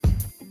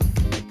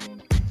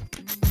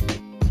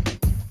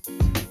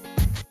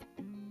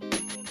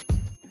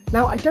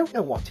Now, I don't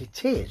know what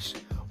it is.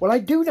 Well, I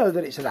do know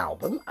that it's an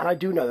album, and I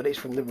do know that it's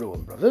from the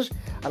Ruen brothers,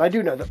 and I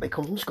do know that they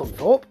come from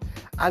Scunthorpe,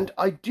 and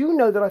I do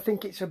know that I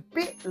think it's a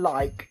bit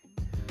like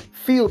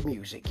field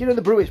music, you know,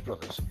 the Brewis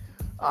brothers.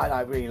 And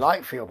I really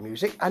like field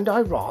music, and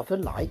I rather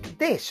like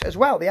this as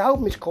well. The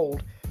album is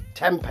called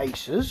 10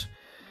 Paces.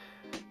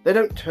 They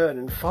don't turn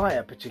and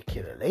fire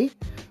particularly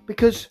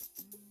because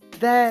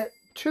they're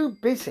too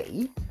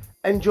busy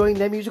enjoying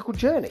their musical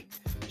journey.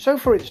 So,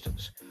 for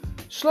instance,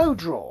 Slow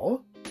Draw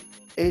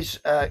is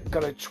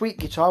got a sweet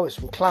guitar with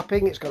some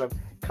clapping. It's got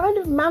a kind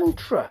of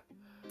mantra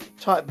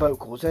type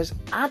vocals. There's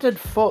added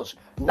fuzz,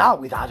 now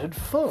with added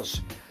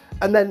fuzz,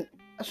 and then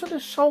a sort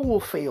of soul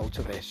feel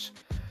to this.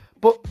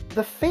 But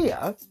the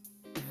Fear,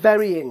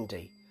 very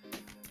indie,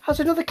 has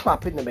another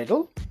clap in the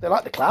middle. They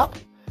like the clap,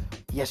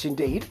 yes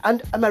indeed,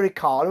 and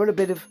Americana, and a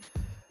bit of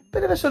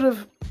a sort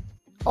of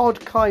odd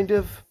kind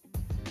of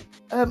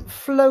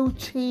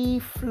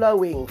floaty,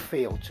 flowing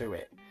feel to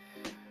it.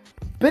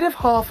 Bit of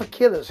half a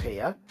Killers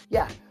here.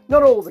 Yeah,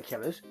 not all the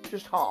Killers,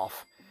 just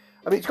half.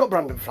 I mean, it's got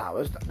Brandon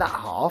Flowers, that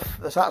half,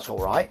 that's all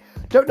right.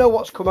 Don't Know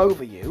What's Come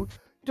Over You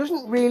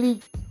doesn't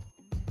really...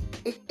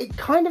 It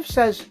kind of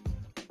says,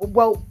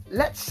 well,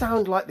 let's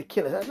sound like the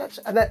Killers.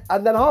 And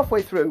then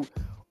halfway through,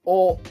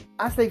 or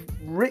as they've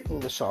written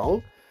the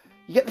song,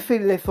 you get the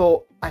feeling they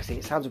thought, actually,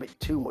 it sounds a bit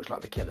too much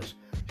like the Killers.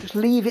 Just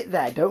leave it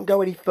there, don't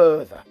go any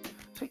further.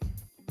 So,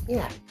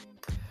 yeah.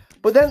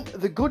 But then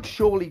The Good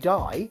Surely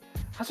Die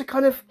has a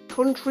kind of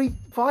country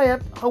via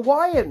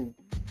Hawaiian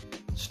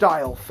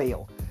style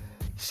feel.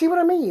 See what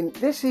I mean?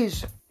 This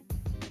is...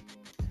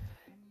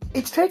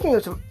 It's taking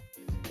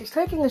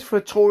us for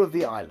a tour of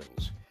the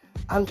islands.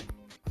 And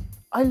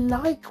I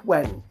like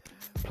when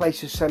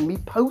places send me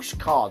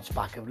postcards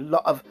back of a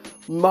lot of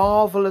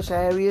marvellous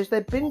areas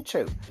they've been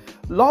to.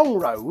 Long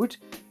Road,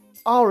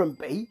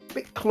 R&B,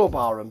 bit club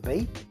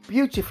R&B,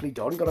 beautifully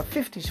done, got a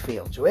 50s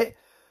feel to it.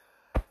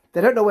 They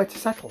don't know where to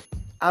settle,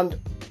 and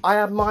I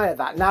admire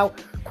that. Now,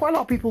 quite a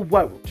lot of people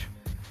won't,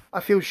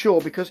 I feel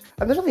sure, because,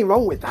 and there's nothing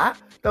wrong with that.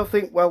 They'll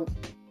think, well,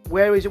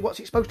 where is it,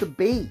 what's it supposed to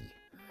be?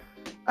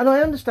 And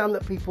I understand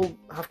that people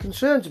have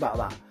concerns about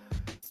that.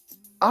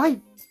 I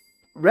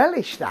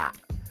relish that.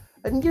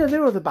 And, you know,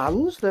 there are other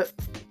bands that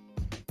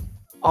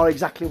are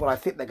exactly what I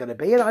think they're going to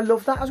be, and I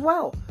love that as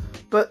well.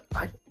 But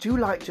I do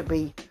like to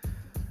be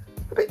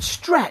a bit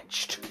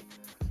stretched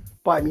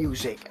by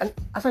music. And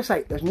as I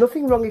say, there's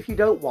nothing wrong if you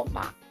don't want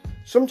that.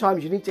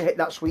 Sometimes you need to hit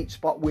that sweet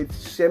spot with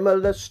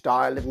similar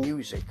style of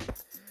music.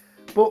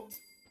 But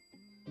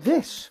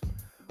this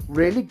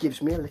really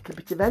gives me a little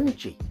bit of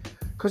energy.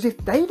 Because if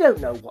they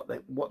don't know what they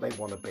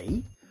want to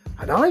be,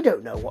 and I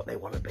don't know what they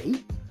want to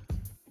be,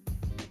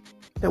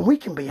 then we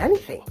can be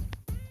anything.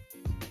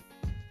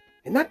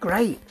 Isn't that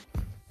great?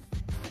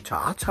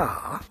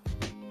 Ta-ta.